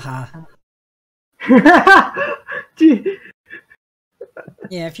 Haha.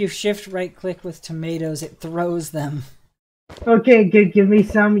 Yeah, if you shift right click with tomatoes, it throws them. Okay, give me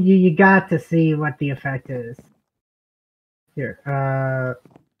some. You got to see what the effect is. Here,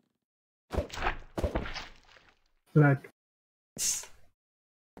 look.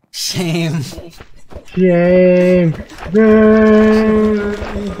 Shame. Shame.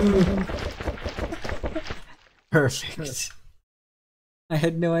 Perfect. I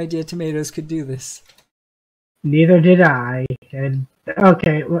had no idea tomatoes could do this. Neither did I. And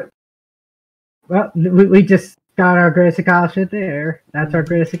okay, well, we just got our greatest accomplishment there. That's our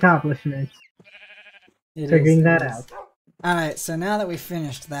greatest accomplishment. Figuring that out. Alright, so now that we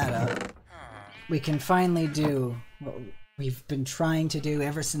finished that up, we can finally do what we've been trying to do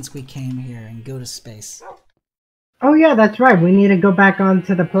ever since we came here and go to space. Oh yeah, that's right. We need to go back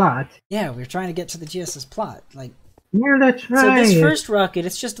onto the plot. Yeah, we're trying to get to the GS's plot. Like, Yeah, that's So right. this first rocket,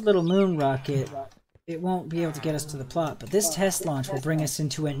 it's just a little moon rocket. It won't be able to get us to the plot, but this test launch will bring us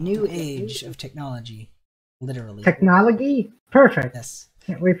into a new age of technology. Literally. Technology? Perfect. Yes.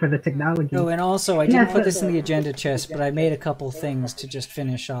 Can't wait for the technology. Oh, and also, I didn't put this in the agenda chest, but I made a couple things to just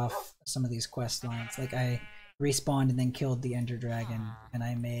finish off some of these quest lines. Like, I respawned and then killed the Ender Dragon, and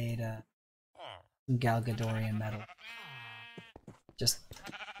I made some Galgadorian metal. Just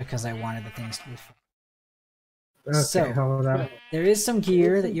because I wanted the things to be fun. Okay, So, hold on. there is some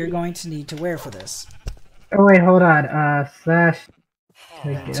gear that you're going to need to wear for this. Oh wait, hold on. Slash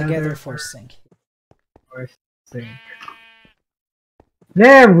Together for sync. For sync.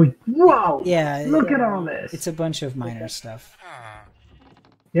 There we whoa! Yeah, Look at all this. It's a bunch of minor stuff.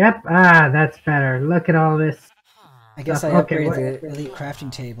 Yep, that's better. Look at all this. I guess I upgraded the elite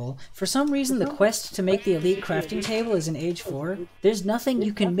crafting table. For some reason, the quest to make the elite crafting table is in Age 4. There's nothing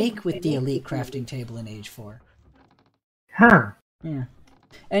you can make with the elite crafting table in Age 4. Huh. Yeah.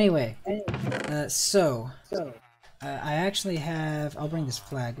 Anyway, I actually have... I'll bring this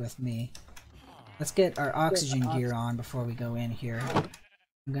flag with me. Let's get our oxygen gear on before we go in here.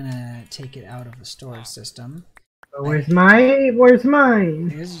 I'm gonna take it out of the storage system. Where's mine?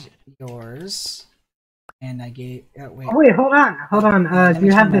 Here's yours. And I gave... Oh, wait. Oh, wait, hold on. Do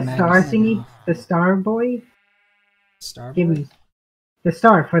you have the star thingy? The star boy? Star boy? Give me the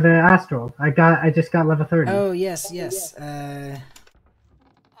star for the astral. I just got level 30. Oh, yes.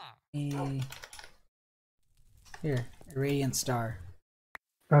 Here, a radiant star.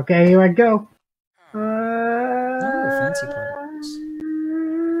 Okay, here I go. Oh, fancy particles.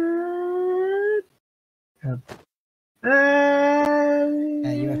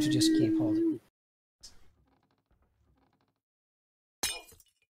 You have to just keep holding.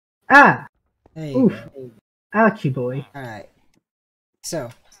 Ah! There you Oof. go. Ouchie boy. Alright.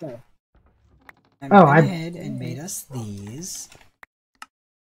 So. I went ahead and made us these.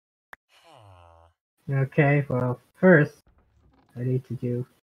 Okay, well, first, I need to do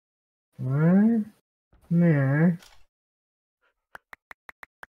one there.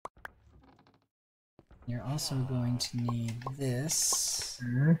 You're also going to need this.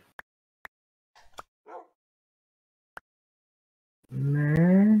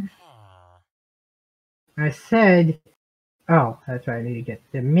 There. I said, oh, that's right, I need to get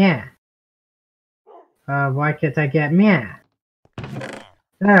the meh. Why can't I get meh?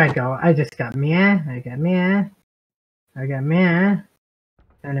 There I go, I just got meh, I got meh, and a meh,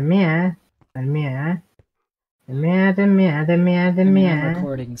 and a meh, I'm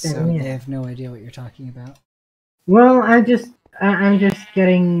recording, so they have no idea what you're talking about. Well, I'm just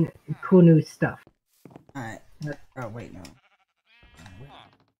getting cool new stuff. Alright. Oh, wait, no.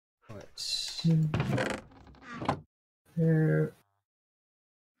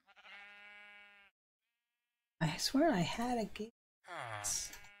 I swear I had a gate.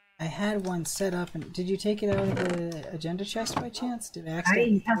 I had one set up, and did you take it out of the agenda chest by chance? Did I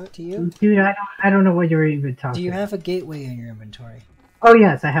accidentally throw it to you? Dude, I don't know what you're even talking about. Do you have a gateway in your inventory? Oh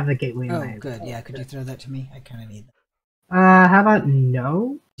yes, I have the gateway in my inventory. Good, yeah, could you throw that to me? I kinda need that. How about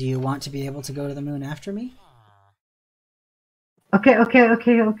no? Do you want to be able to go to the moon after me? Okay, okay,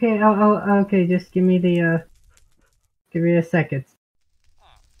 just give me the, give me a second.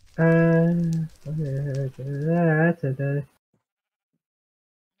 That's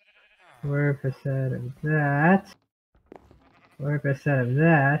 4% of that, 4% of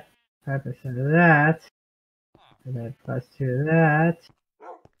that, 5% of that, and then plus 2 of that.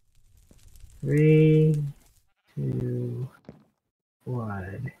 3, 2,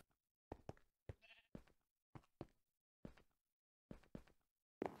 1.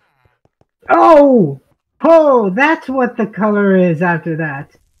 Oh! Oh, that's what the color is after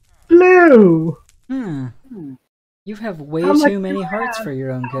that. Blue! You have way too many hearts for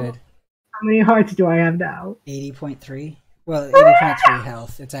your own good. How many hearts do I have now? 80.3? Well, 80.3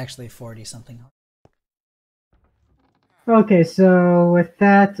 health. It's actually 40-something. Okay, so with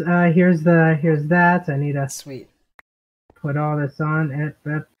that, here's that. I need to put all this on it.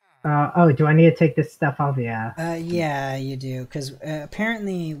 Oh, do I need to take this stuff off? Yeah. Yeah, you do, because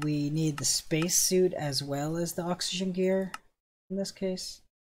apparently we need the spacesuit as well as the oxygen gear in this case.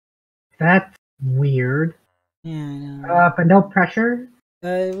 That's weird. Yeah, I know. But no pressure?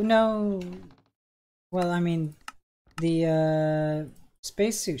 No. Well, I mean, the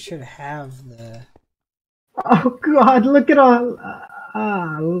spacesuit should have the... Oh god, look at all...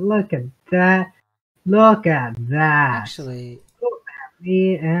 look at that. Look at that. Actually... Look at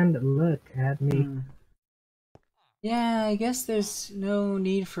me and look at me. Yeah, I guess there's no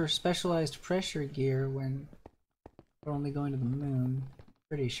need for specialized pressure gear when we're only going to the moon.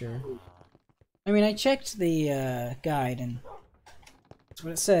 Pretty sure. I mean, I checked the guide and that's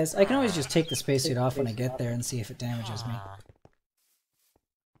what it says. I can always just take the spacesuit off when I get there and see if it damages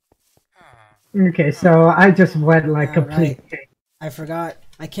me. Okay, so I just went like complete. Right. I forgot.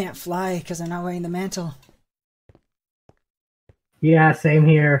 I can't fly because I'm not wearing the mantle. Yeah, same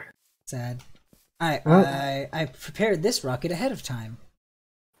here. Sad. I prepared this rocket ahead of time.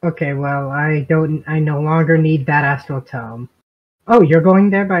 Okay, well, I no longer need that astral tome. Oh, you're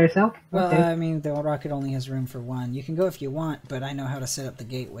going there by yourself? Well, Okay. I mean, the rocket only has room for one. You can go if you want, but I know how to set up the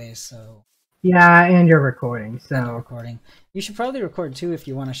gateway, so... Yeah, and you're recording, so... And recording. You should probably record, too, if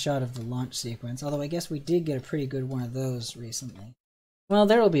you want a shot of the launch sequence, although I guess we did get a pretty good one of those recently. Well,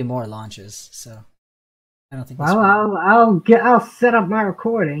 there will be more launches, so... I don't think... Well, I'll set up my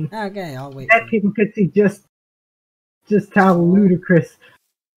recording. Okay, I'll wait. That people could see just how ludicrous.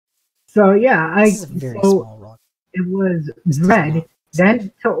 So yeah, This is a very small rocket. It was red,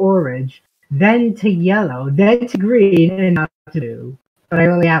 then to orange, then to yellow, then to green, and now to blue. But I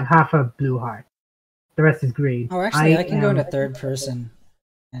only have half a blue heart. The rest is green. Oh, actually, I can go into third person.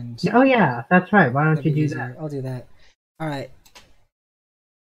 And oh yeah, that's right. Why don't you do that? I'll do that. All right.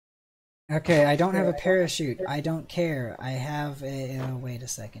 Okay, I don't have a parachute. I don't care. I have a... Oh, wait a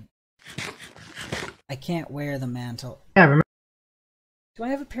second. I can't wear the mantle. Yeah, remember. Do I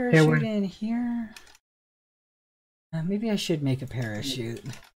have a parachute in here? Maybe I should make a parachute.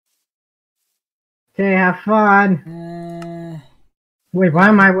 Okay, have fun. Wait, why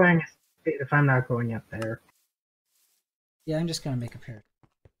am I wearing a suit if I'm not going up there? Yeah, I'm just gonna make a parachute.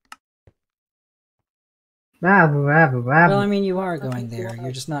 Well, I mean, you are going there.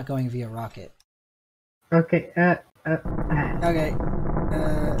 You're just not going via rocket. Okay, Okay. There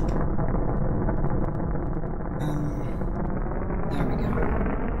we go.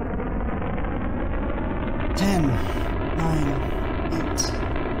 10, 9, 8,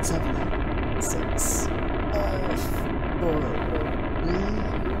 7, 6, 5, 4, 3,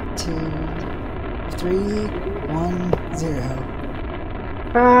 2, 3, 1, 0.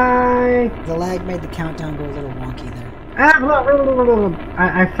 Bye! The lag made the countdown go a little wonky there.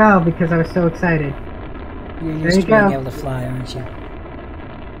 I fell because I was so excited. You're used to being able to fly, aren't you?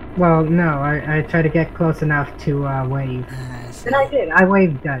 Well, no, I tried to get close enough to wave. And I did. I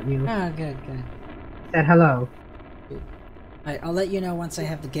waved at you. Oh, good. Said hello. Alright, I'll let you know once I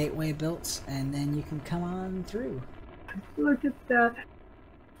have the gateway built, and then you can come on through. Look at that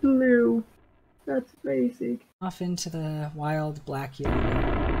blue. That's basic. Off into the wild black yellow.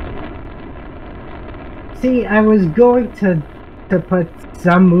 See, I was going to put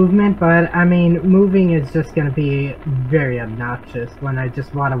some movement, but I mean, moving is just going to be very obnoxious when I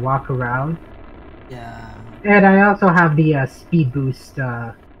just want to walk around. Yeah. And I also have the speed boost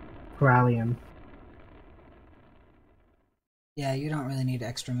Corallium. Yeah, you don't really need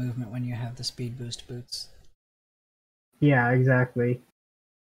extra movement when you have the speed boost boots. Yeah, exactly.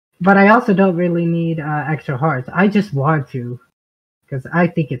 But I also don't really need extra hearts. I just want to, because I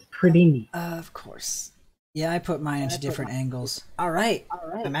think it's pretty neat. Of course. Yeah, I put mine into different angles. Alright,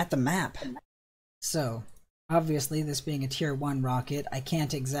 I'm at the map. So, obviously, this being a tier 1 rocket, I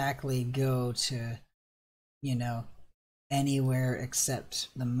can't exactly go to, you know, anywhere except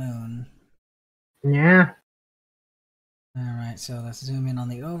the moon. Yeah. Alright, so let's zoom in on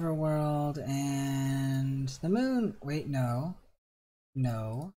the overworld and the moon. Wait, no.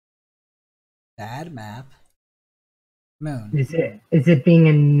 No. Bad map. Moon. Is it being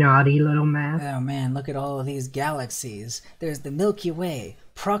a naughty little map? Oh man, look at all of these galaxies. There's the Milky Way,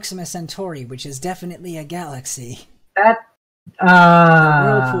 Proxima Centauri, which is definitely a galaxy. That the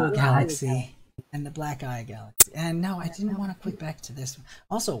Whirlpool Galaxy and the Black Eye Galaxy. And no, I didn't want to click back to this one.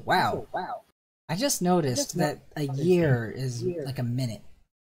 Also, wow. I just noticed that a year is like a minute.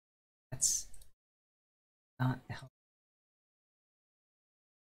 That's not helpful.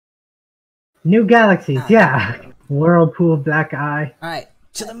 New galaxies, yeah. Whirlpool, Black Eye. Alright,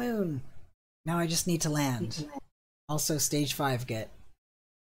 to the moon! Now I just need to land. Also, stage 5 get.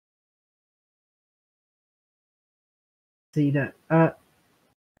 See that?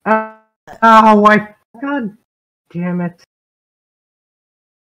 Oh my god damn it.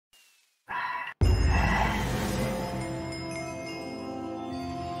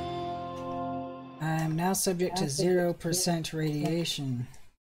 I'm now subject to 0% radiation.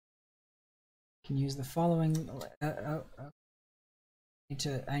 Can use the following. I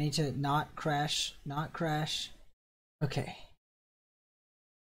need to not crash. Okay.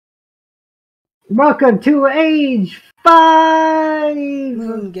 Welcome to age 5.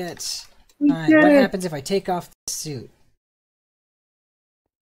 Moon get. Alright, what happens if I take off the suit?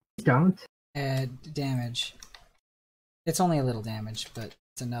 Don't. Damage. It's only a little damage, but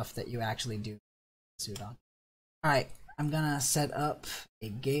it's enough that you actually do suit on. Alright, I'm gonna set up a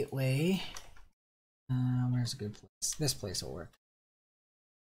gateway. Where's a good place? This place will work.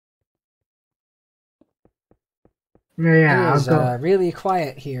 Yeah, It is I'll go. really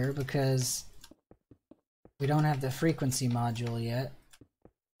quiet here because we don't have the frequency module yet.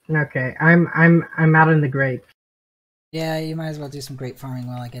 Okay, I'm out in the grape. Yeah, you might as well do some grape farming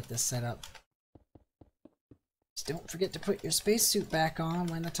while I get this set up. Just don't forget to put your spacesuit back on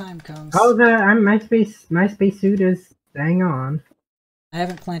when the time comes. Oh, my spacesuit is hang on. I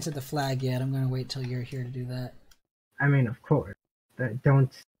haven't planted the flag yet. I'm gonna wait till you're here to do that. I mean, of course. But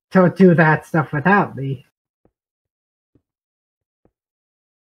don't do that stuff without me.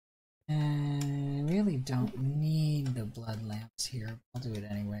 I really don't need the blood lamps here. I'll do it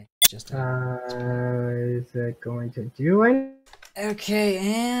anyway. Just Is it going to do it? okay,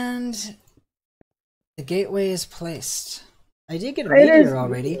 and the gateway is placed. I did get a meteor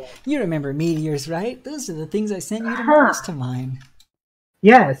already. You remember meteors, right? Those are the things I sent you to Mars to mine.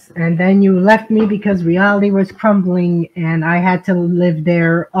 Yes, and then you left me because reality was crumbling, and I had to live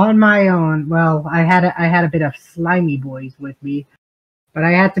there on my own. Well, I had a bit of slimy boys with me, but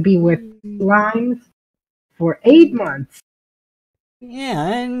I had to be with slimes for 8 months. Yeah,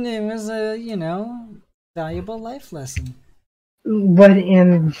 and it was a valuable life lesson. What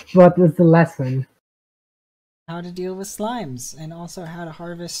was the lesson? How to deal with slimes, and also how to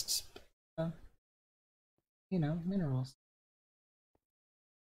harvest, minerals.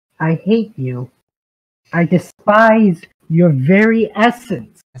 I hate you. I despise your very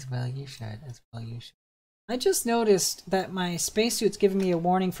essence. As well you should. I just noticed that my spacesuit's giving me a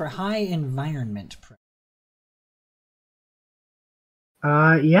warning for high environment pressure.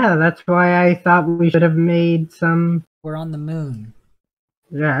 Yeah, that's why I thought we should have made some... We're on the moon.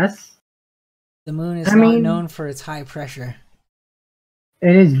 Yes. The moon is not known for its high pressure.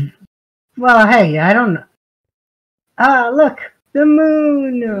 It is... Well, hey, I don't know. Look! The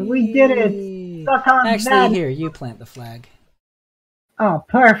moon! We did it! Suck on Actually, that. here, you plant the flag. Oh,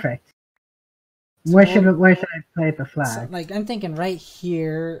 perfect. So where should I plant the flag? So, I'm thinking right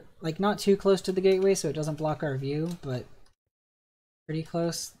here, not too close to the gateway so it doesn't block our view, but pretty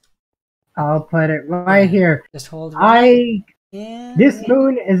close. I'll put it right here. Just hold right. This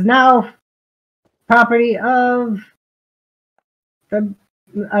moon is now property of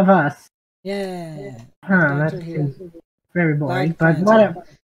us. Yeah. That's very boring, but whatever.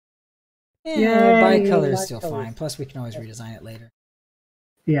 Yeah, bicolor is still fine. Plus, we can always redesign it later.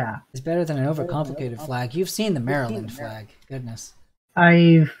 Yeah. It's better than an overcomplicated flag. You've seen the Maryland flag. Goodness.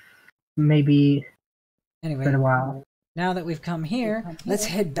 I've maybe anyway, been a while. Now that we've come here, let's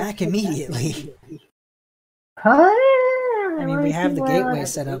head back immediately. I mean, we have the gateway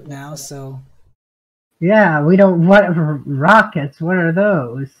set up now, so... Yeah, we don't... What rockets? What are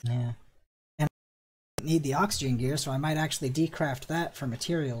those? Yeah. And I need the oxygen gear, so I might actually decraft that for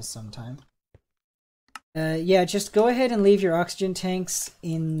materials sometime. Yeah, just go ahead and leave your oxygen tanks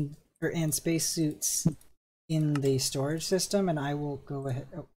and spacesuits in the storage system, and I will go ahead...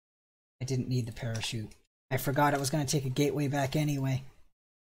 Oh, I didn't need the parachute. I forgot I was going to take a gateway back anyway.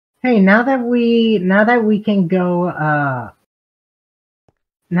 Hey, now that we can go,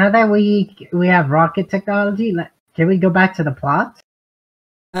 now that we have rocket technology, can we go back to the plot?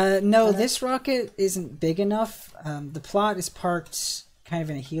 No, this rocket isn't big enough. The plot is parked kind of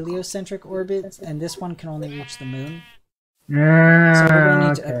in a heliocentric orbit, and this one can only reach the moon. So we're going to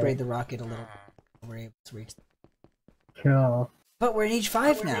need to upgrade the rocket a little bit. We're able to reach. Cool. But we're in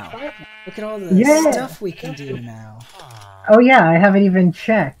H5 now. Look at all the stuff we can do now. Oh yeah, I haven't even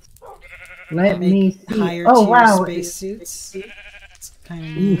checked. Let me see. Higher tier spacesuits. It's kind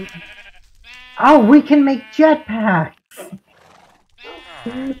of neat. Oh, we can make jetpacks.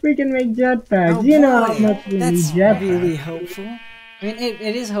 We can make jetpacks. Oh, you know how much we need jetpacks. That's really helpful. I mean,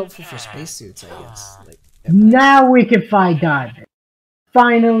 it is helpful for spacesuits, I guess. Now we can find diamonds.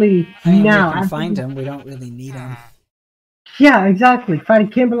 Finally, I mean, now we can find them. We don't really need them. Yeah, exactly. Find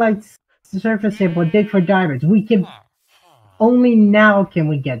a kimberlite surface sample and dig for diamonds. We can... Only now can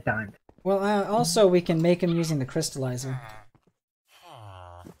we get diamonds. Well, also we can make them using the crystallizer.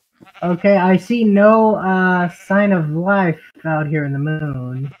 Okay, I see no sign of life out here in the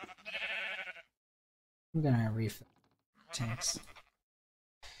moon. I'm gonna refill tanks.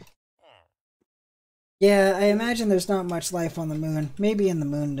 Yeah, I imagine there's not much life on the moon. Maybe in the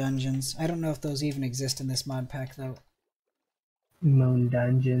moon dungeons. I don't know if those even exist in this mod pack, though. Moon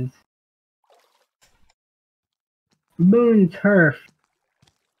dungeons. Moon turf.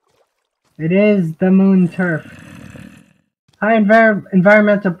 It is the moon turf. High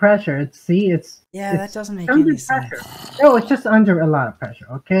environmental pressure. It's yeah, that doesn't make any sense. No, it's just under a lot of pressure.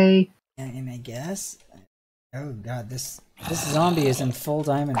 Okay. And I guess... Oh god, this zombie is in full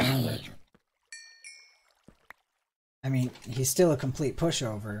diamond armor. I mean, he's still a complete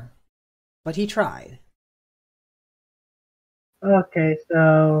pushover, but he tried. Okay,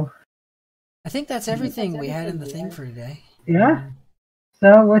 so... I think that's everything we had in the thing for today. Yeah.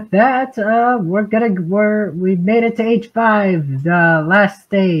 So with that, we made it to H5, the last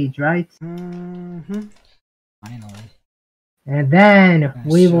stage, right? Mm-hmm. Finally. And then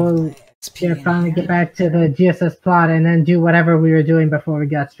we will finally get back to the GSS plot and then do whatever we were doing before we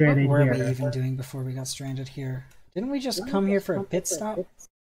got stranded here. What were we even doing before we got stranded here? Didn't we just come here for a pit stop?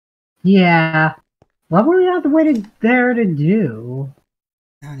 Yeah. What were we on the way there to do?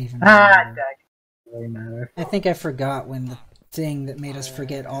 I don't even know. That doesn't really matter. I think I forgot when the thing that made us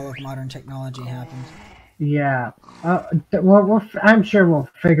forget all of modern technology happened. Yeah. Well, I'm sure we'll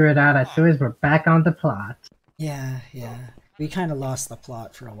figure it out as soon as we're back on the plot. Yeah. We kind of lost the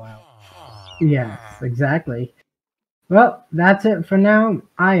plot for a while. Yes, exactly. Well, that's it for now.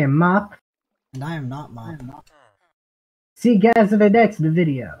 I am Mop. And I am not Mop. See you guys in the next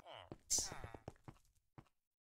video.